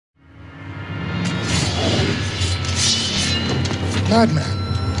Madman.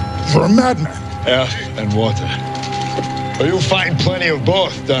 You're a madman. Earth and water. But you'll find plenty of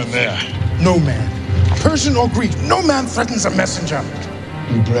both down there. No man, Persian or Greek, no man threatens a messenger.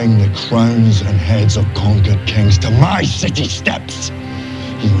 You bring the crowns and heads of conquered kings to my city steps.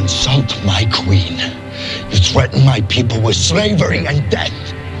 You insult my queen. You threaten my people with slavery and death.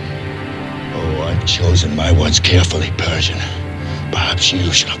 Oh, I've chosen my words carefully, Persian. Perhaps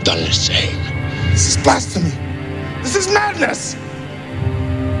you should have done the same. This is blasphemy. This is madness.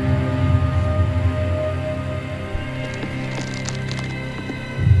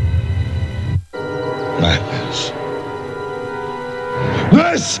 Madness.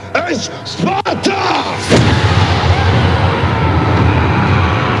 This is Sparta!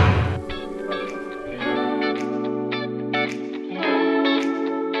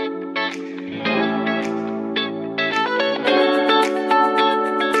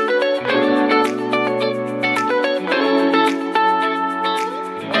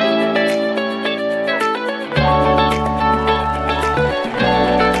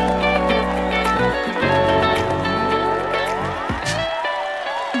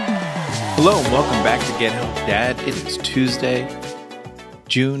 Hello and welcome back to Get Help Dad. It is Tuesday,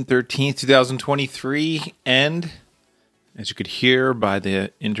 June 13th, 2023, and as you could hear by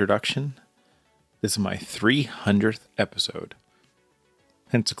the introduction, this is my 300th episode.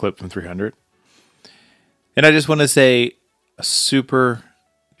 Hence a clip from 300. And I just want to say a super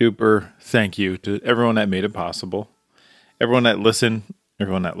duper thank you to everyone that made it possible. Everyone that listened,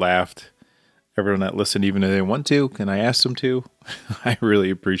 everyone that laughed, everyone that listened even if they didn't want to, and I asked them to. I really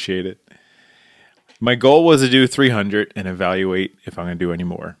appreciate it. My goal was to do 300 and evaluate if I'm going to do any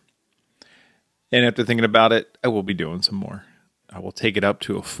more. And after thinking about it, I will be doing some more. I will take it up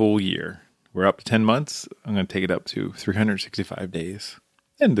to a full year. We're up to 10 months. I'm going to take it up to 365 days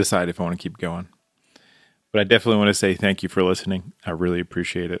and decide if I want to keep going. But I definitely want to say thank you for listening. I really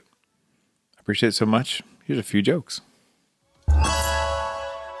appreciate it. I appreciate it so much. Here's a few jokes.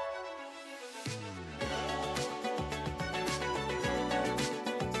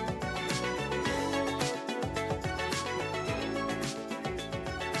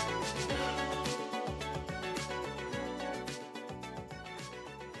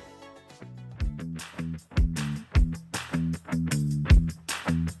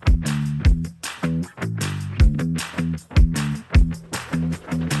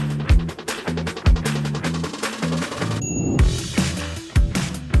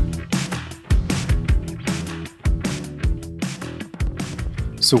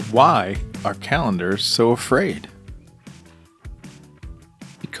 So why are calendars so afraid?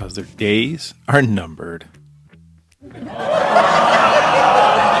 Because their days are numbered.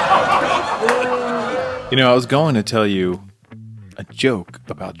 I was going to tell you a joke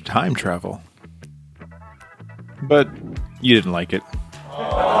about time travel, but you didn't like it.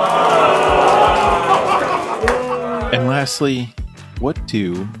 And lastly, what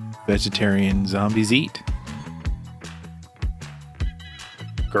do vegetarian zombies eat?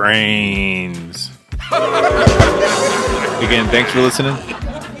 Grains. Again, thanks for listening.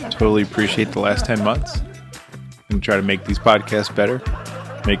 Totally appreciate the last 10 months. I'm going to try to make these podcasts better,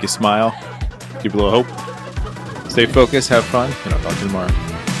 make you smile, give you a little hope. Stay focused, have fun, and I'll talk to you tomorrow.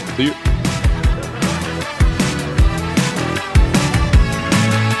 See you.